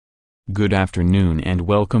Good afternoon and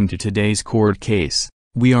welcome to today's court case.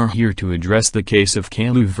 We are here to address the case of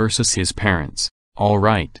Caillou versus his parents.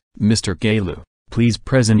 Alright, Mr. Caillou, please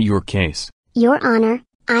present your case. Your Honor,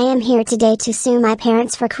 I am here today to sue my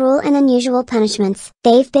parents for cruel and unusual punishments.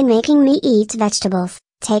 They've been making me eat vegetables,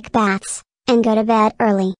 take baths, and go to bed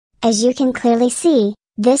early. As you can clearly see,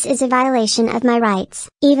 this is a violation of my rights.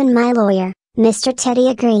 Even my lawyer, Mr. Teddy,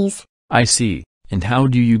 agrees. I see. And how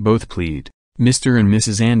do you both plead, Mr. and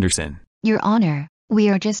Mrs. Anderson? Your Honor, we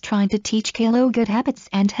are just trying to teach Caillou good habits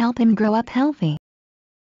and help him grow up healthy.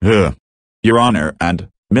 Your Honor and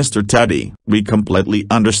Mr. Teddy, we completely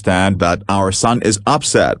understand that our son is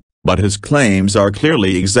upset, but his claims are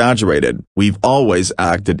clearly exaggerated. We've always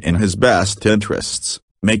acted in his best interests,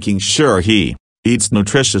 making sure he eats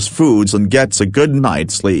nutritious foods and gets a good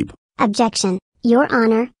night's sleep. Objection, Your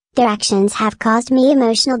Honor. Their actions have caused me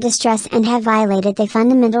emotional distress and have violated the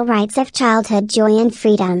fundamental rights of childhood joy and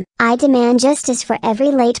freedom. I demand justice for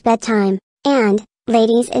every late bedtime. And,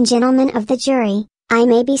 ladies and gentlemen of the jury, I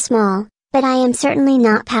may be small, but I am certainly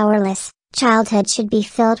not powerless. Childhood should be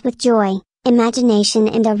filled with joy, imagination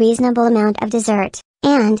and a reasonable amount of dessert.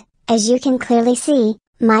 And, as you can clearly see,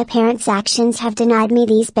 my parents' actions have denied me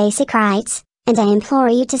these basic rights. And I implore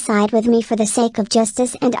you to side with me for the sake of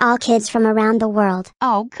justice and all kids from around the world.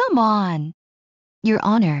 Oh, come on! Your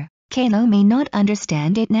Honor, Caillou may not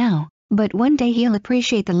understand it now, but one day he'll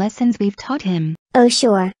appreciate the lessons we've taught him. Oh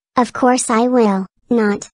sure, of course I will,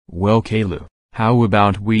 not. Well Caillou, how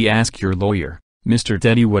about we ask your lawyer, Mr.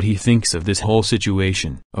 Teddy, what he thinks of this whole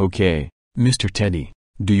situation? Okay, Mr. Teddy,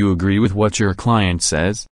 do you agree with what your client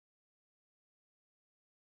says?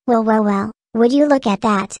 Well, would you look at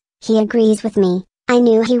that? He agrees with me. I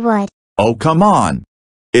knew he would. Oh come on!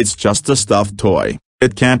 It's just a stuffed toy.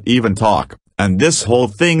 It can't even talk, and this whole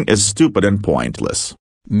thing is stupid and pointless.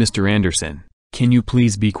 Mr. Anderson, can you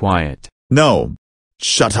please be quiet? No.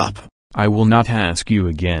 Shut up. I will not ask you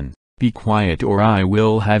again. Be quiet or I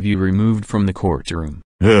will have you removed from the courtroom.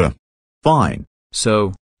 Fine.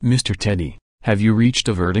 So, Mr. Teddy, have you reached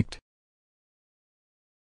a verdict?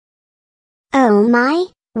 Oh my,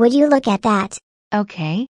 would you look at that?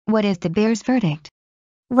 Okay, what is the bear's verdict?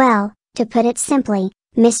 Well, to put it simply,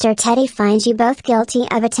 Mr. Teddy finds you both guilty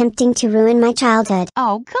of attempting to ruin my childhood.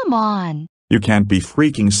 Oh, come on! You can't be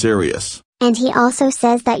freaking serious. And he also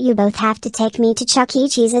says that you both have to take me to Chuck E.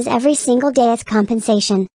 Cheese's every single day as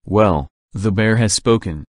compensation. Well, the bear has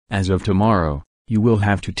spoken. As of tomorrow, you will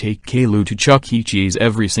have to take Caillou to Chuck E. Cheese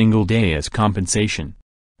every single day as compensation.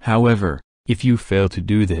 However, if you fail to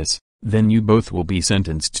do this, then you both will be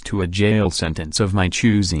sentenced to a jail sentence of my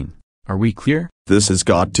choosing. Are we clear? This has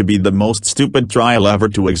got to be the most stupid trial ever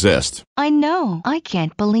to exist. I know. I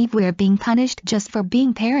can't believe we're being punished just for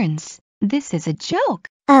being parents. This is a joke.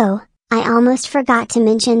 Oh, I almost forgot to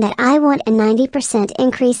mention that I want a 90%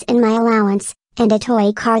 increase in my allowance, and a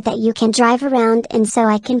toy car that you can drive around in so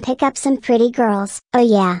I can pick up some pretty girls. Oh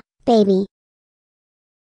yeah, baby,